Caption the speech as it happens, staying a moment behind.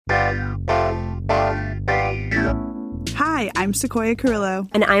Hi, I'm Sequoia Carrillo.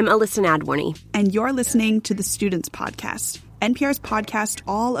 And I'm Alyssa Nadworny. And you're listening to the Students Podcast, NPR's podcast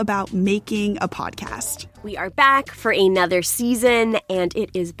all about making a podcast. We are back for another season, and it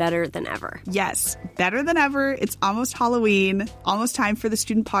is better than ever. Yes, better than ever. It's almost Halloween, almost time for the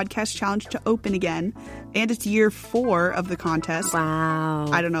Student Podcast Challenge to open again. And it's year 4 of the contest. Wow.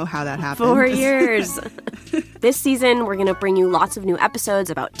 I don't know how that happened. 4 years. This season, we're going to bring you lots of new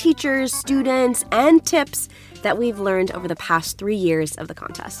episodes about teachers, students, and tips that we've learned over the past 3 years of the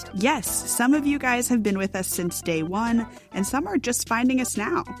contest. Yes, some of you guys have been with us since day 1, and some are just finding us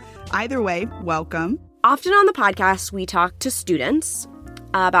now. Either way, welcome. Often on the podcast, we talk to students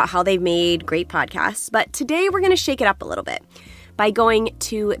about how they've made great podcasts, but today we're going to shake it up a little bit by going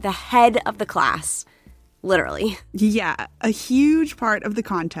to the head of the class, literally. Yeah, a huge part of the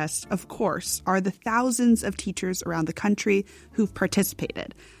contest, of course, are the thousands of teachers around the country who've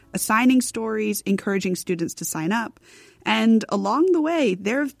participated, assigning stories, encouraging students to sign up, and along the way,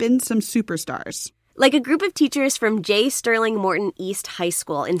 there have been some superstars. Like a group of teachers from J. Sterling Morton East High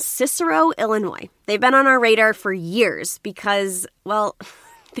School in Cicero, Illinois. They've been on our radar for years because, well,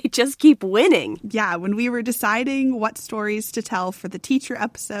 they just keep winning. Yeah, when we were deciding what stories to tell for the teacher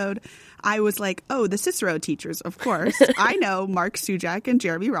episode, I was like, oh, the Cicero teachers, of course. I know Mark Sujak and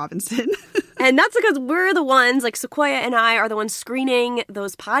Jeremy Robinson. And that's because we're the ones, like Sequoia and I are the ones screening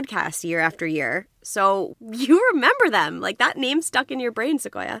those podcasts year after year. So you remember them. Like that name stuck in your brain,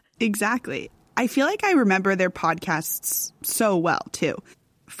 Sequoia. Exactly. I feel like I remember their podcasts so well, too.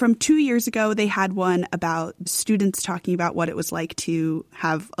 From 2 years ago, they had one about students talking about what it was like to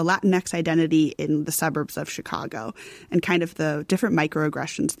have a Latinx identity in the suburbs of Chicago and kind of the different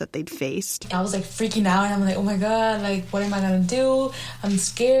microaggressions that they'd faced. I was like freaking out and I'm like, oh my God, like what am I going to do? I'm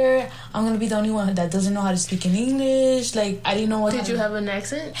scared. I'm going to be the only one that doesn't know how to speak in English. Like I didn't know what. Did you have an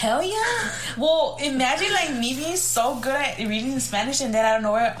accent? Hell yeah. Well, imagine like me being so good at reading Spanish and then out of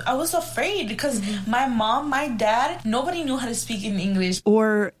nowhere, I was afraid because my mom, my dad, nobody knew how to speak in English.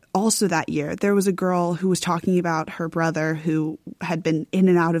 Or also that year, there was a girl who was talking about her brother who had been in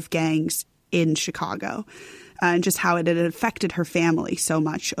and out of gangs in Chicago and just how it had affected her family so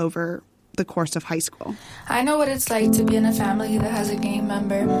much over the course of high school. I know what it's like to be in a family that has a gang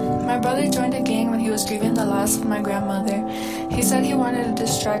member. My brother joined a gang when he was grieving the loss of my grandmother. He said he wanted a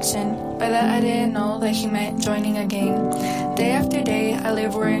distraction. By that I didn't know that he meant joining a gang. Day after day, I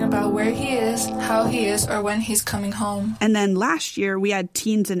live worrying about where he is, how he is, or when he's coming home. And then last year, we had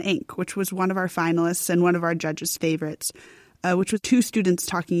Teens in Ink, which was one of our finalists and one of our judges' favorites, which was 2 students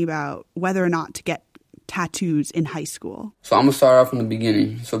talking about whether or not to get tattoos in high school. So I'm going to start off from the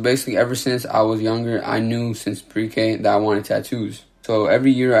beginning. So basically, ever since I was younger, I knew since pre-K that I wanted tattoos. So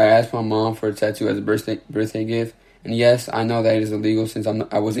every year I asked my mom for a tattoo as a birthday gift. And yes, I know that it is illegal since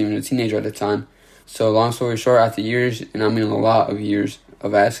I wasn't even a teenager at the time. So long story short, after years, and I mean a lot of years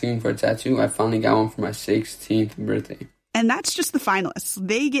of asking for a tattoo, I finally got one for my 16th birthday. And that's just the finalists.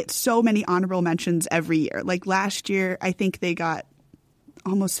 They get so many honorable mentions every year. Like last year, I think they got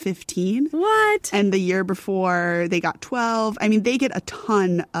almost 15. What? And the year before, they got 12. I mean, they get a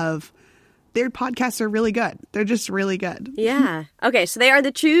ton of... Their podcasts are really good. They're just really good. Yeah. Okay, so they are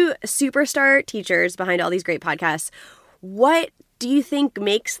the true superstar teachers behind all these great podcasts. What do you think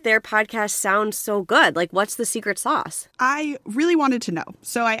makes their podcast sound so good? Like, what's the secret sauce? I really wanted to know.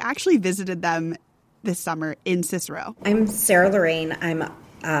 So I actually visited them this summer in Cicero. I'm Sarah Lorraine. I'm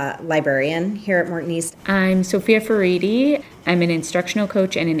a librarian here at Morton East. I'm Sophia Faridi. I'm an instructional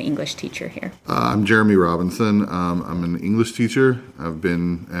coach and an English teacher here. I'm Jeremy Robinson. I'm an English teacher. I've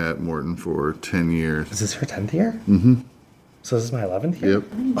been at Morton for 10 years. Is this her 10th year? Mm-hmm. So this is my 11th year? Yep.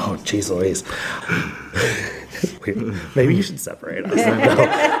 Oh, geez Louise. Wait, maybe you should separate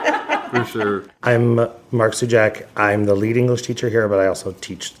us. For sure. I'm Mark Sujak. I'm the lead English teacher here, but I also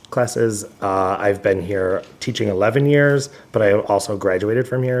teach classes. I've been here teaching 11 years, but I also graduated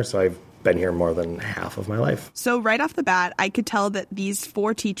from here, so I've been here more than half of my life. So right off the bat, I could tell that these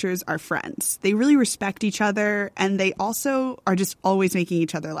 4 teachers are friends. They really respect each other, and they also are just always making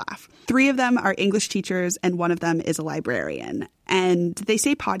each other laugh. 3 of them are English teachers, and 1 of them is a librarian. And they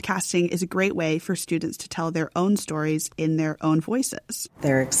say podcasting is a great way for students to tell their own stories in their own voices.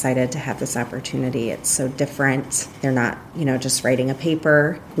 They're excited to have this opportunity. It's so different. They're not, just writing a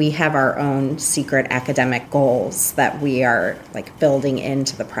paper. We have our own secret academic goals that we are building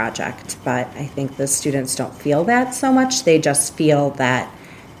into the project. But I think the students don't feel that so much. They just feel that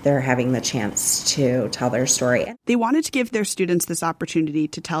they're having the chance to tell their story. They wanted to give their students this opportunity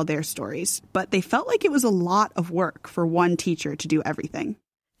to tell their stories, but they felt like it was a lot of work for one teacher to do everything.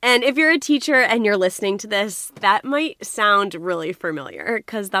 And if you're a teacher and you're listening to this, that might sound really familiar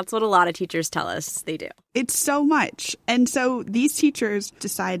because that's what a lot of teachers tell us they do. It's so much. And so these teachers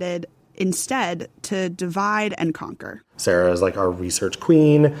decided instead to divide and conquer. Sarah is like our research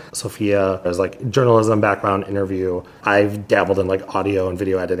queen. Sophia is like journalism background, interview. I've dabbled in like audio and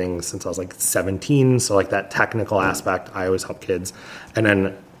video editing since I was like 17. So like that technical aspect, I always help kids. And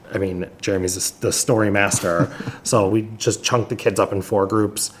then Jeremy's the story master. So we just chunk the kids up in 4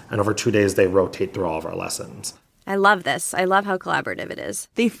 groups, and over 2 days, they rotate through all of our lessons. I love this. I love how collaborative it is.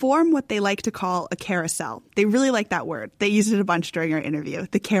 They form what they like to call a carousel. They really like that word. They used it a bunch during our interview,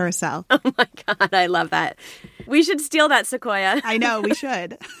 the carousel. Oh my God, I love that. We should steal that, Sequoia. I know, we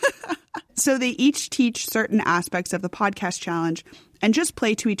should. So they each teach certain aspects of the podcast challenge and just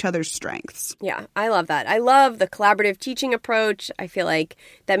play to each other's strengths. Yeah, I love that. I love the collaborative teaching approach. I feel like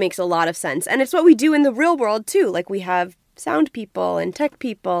that makes a lot of sense. And it's what we do in the real world, too. Like we have sound people and tech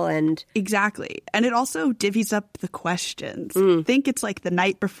people and... Exactly. And it also divvies up the questions. Think it's like the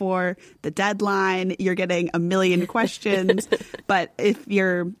night before the deadline, you're getting a million questions. But if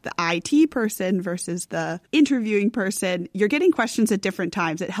you're the IT person versus the interviewing person, you're getting questions at different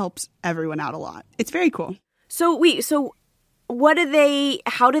times. It helps everyone out a lot. It's very cool. So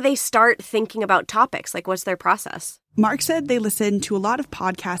how do they start thinking about topics? Like, what's their process? Mark said they listen to a lot of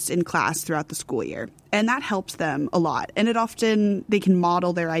podcasts in class throughout the school year, and that helps them a lot. And they can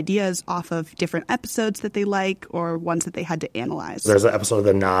model their ideas off of different episodes that they like or ones that they had to analyze. There's an episode of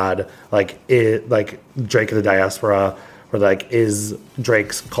The Nod, like Drake of the Diaspora, where like, is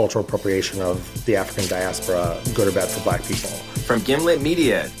Drake's cultural appropriation of the African diaspora good or bad for Black people? From Gimlet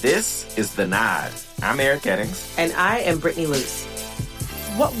Media, this is The Nod. I'm Eric Eddings. And I am Brittany Luce.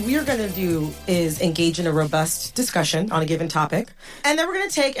 What we're going to do is engage in a robust discussion on a given topic. And then we're going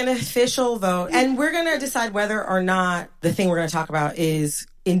to take an official vote. And we're going to decide whether or not the thing we're going to talk about is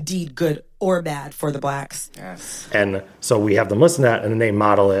indeed good or bad for the Blacks. Yes. And so we have them listen to that, and then they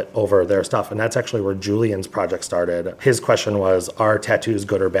model it over their stuff. And that's actually where Julian's project started. His question was, are tattoos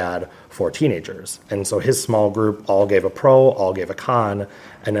good or bad for teenagers? And so his small group all gave a pro, all gave a con,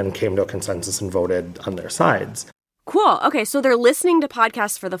 and then came to a consensus and voted on their sides. Cool. Okay, so they're listening to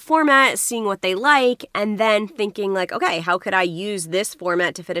podcasts for the format, seeing what they like, and then thinking like, okay, how could I use this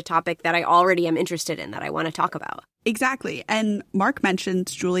format to fit a topic that I already am interested in, that I want to talk about? Exactly. And Mark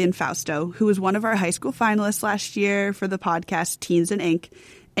mentions Julian Fausto, who was one of our high school finalists last year for the podcast Teens and Ink.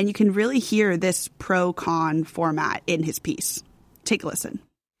 And you can really hear this pro-con format in his piece. Take a listen.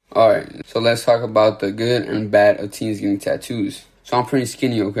 All right, so let's talk about the good and bad of teens getting tattoos. So I'm pretty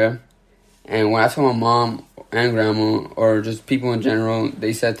skinny, okay? And when I told my mom and grandma, or just people in general,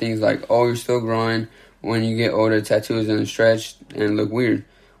 they said things like, oh, you're still growing. When you get older, tattoos and stretch and look weird,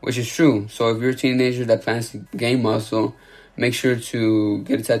 which is true. So if you're a teenager that plans to gain muscle, make sure to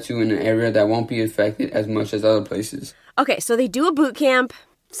get a tattoo in an area that won't be affected as much as other places. Okay, so they do a boot camp,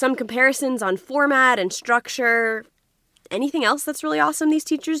 some comparisons on format and structure. Anything else that's really awesome these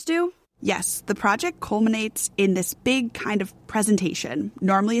teachers do? Yes, the project culminates in this big kind of presentation.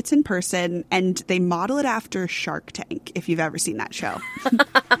 Normally it's in person, and they model it after Shark Tank, if you've ever seen that show.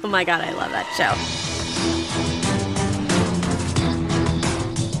 Oh my God, I love that show.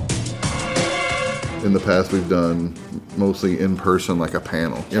 In the past, we've done mostly in person, like a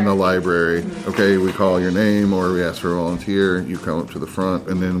panel in the library. Okay, we call your name or we ask for a volunteer. You come up to the front,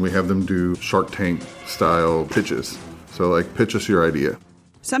 and then we have them do Shark Tank style pitches. So like, pitch us your idea.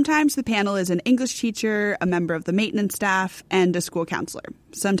 Sometimes the panel is an English teacher, a member of the maintenance staff, and a school counselor.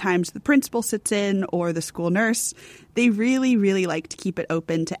 Sometimes the principal sits in or the school nurse. They really, really like to keep it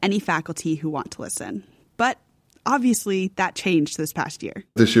open to any faculty who want to listen. But obviously, that changed this past year.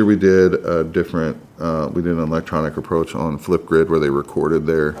 This year we did a different, we did an electronic approach on Flipgrid where they recorded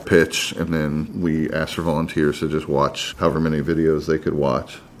their pitch, and then we asked for volunteers to just watch however many videos they could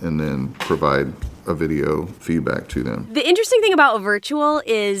watch and then provide a video feedback to them. The interesting thing about virtual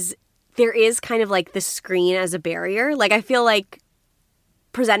is there is kind of like the screen as a barrier. Like, I feel like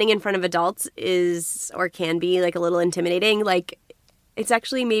presenting in front of adults is, or can be, like a little intimidating. Like, it's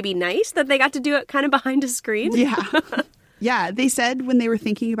actually maybe nice that they got to do it kind of behind a screen. Yeah. Yeah, they said when they were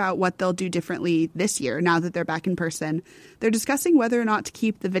thinking about what they'll do differently this year, now that they're back in person, they're discussing whether or not to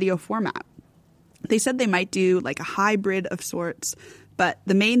keep the video format. They said they might do like a hybrid of sorts, but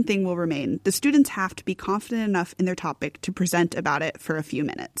the main thing will remain. The students have to be confident enough in their topic to present about it for a few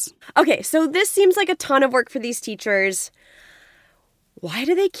minutes. Okay, so this seems like a ton of work for these teachers. Why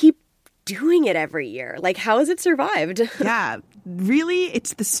do they keep doing it every year? Like, how has it survived? Yeah, really,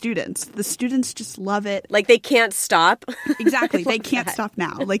 it's the students. The students just love it. Like, they can't stop? Exactly. They can't stop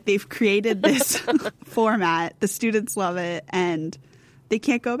now. Like, they've created this format. The students love it, and They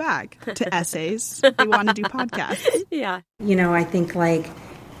can't go back to essays. They want to do podcasts. Yeah. You know, I think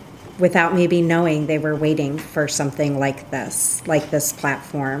without maybe knowing, they were waiting for something like this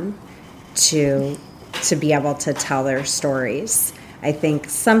platform to be able to tell their stories. I think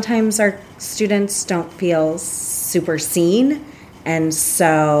sometimes our students don't feel super seen, and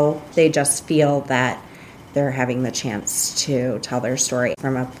so they just feel that they're having the chance to tell their story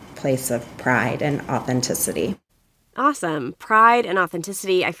from a place of pride and authenticity. Awesome. Pride and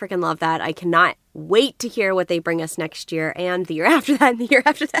authenticity. I freaking love that. I cannot wait to hear what they bring us next year and the year after that and the year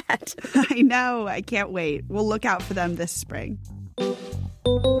after that. I know. I can't wait. We'll look out for them this spring.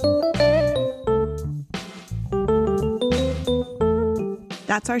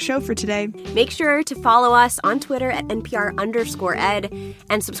 That's our show for today. Make sure to follow us on Twitter at NPR_Ed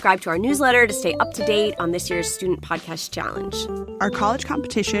and subscribe to our newsletter to stay up to date on this year's Student Podcast Challenge. Our college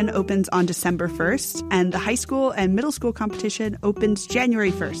competition opens on December 1st, and the high school and middle school competition opens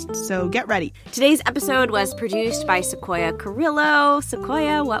January 1st, so get ready. Today's episode was produced by Sequoia Carrillo.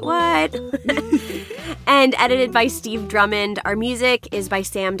 Sequoia, what? And edited by Steve Drummond. Our music is by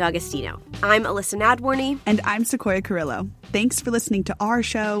Sam D'Agostino. I'm Alyssa Nadworny. And I'm Sequoia Carrillo. Thanks for listening to our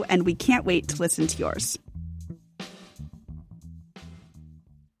show, and we can't wait to listen to yours.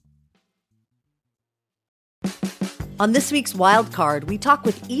 On this week's Wild Card, we talk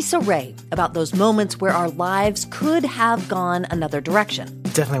with Issa Rae about those moments where our lives could have gone another direction.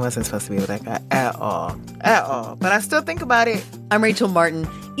 Definitely wasn't supposed to be with that guy at all. But I still think about it. I'm Rachel Martin.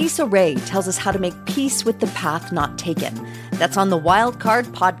 Issa Rae tells us how to make peace with the path not taken. That's on the Wild Card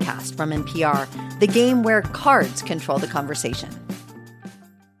podcast from NPR, the game where cards control the conversation.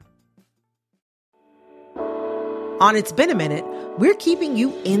 On It's Been a Minute, we're keeping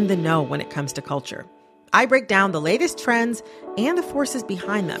you in the know when it comes to culture. I break down the latest trends and the forces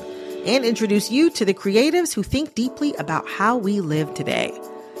behind them and introduce you to the creatives who think deeply about how we live today.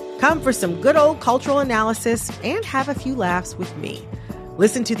 Come for some good old cultural analysis and have a few laughs with me.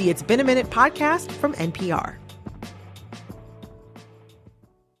 Listen to the It's Been a Minute podcast from NPR.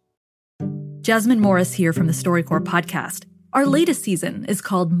 Jasmine Morris here from the StoryCorps podcast. Our latest season is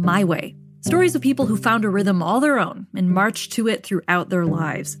called My Way. Stories of people who found a rhythm all their own and marched to it throughout their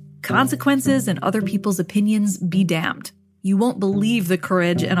lives. Consequences and other people's opinions be damned. You won't believe the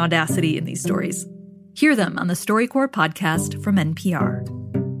courage and audacity in these stories. Hear them on the StoryCorps podcast from NPR.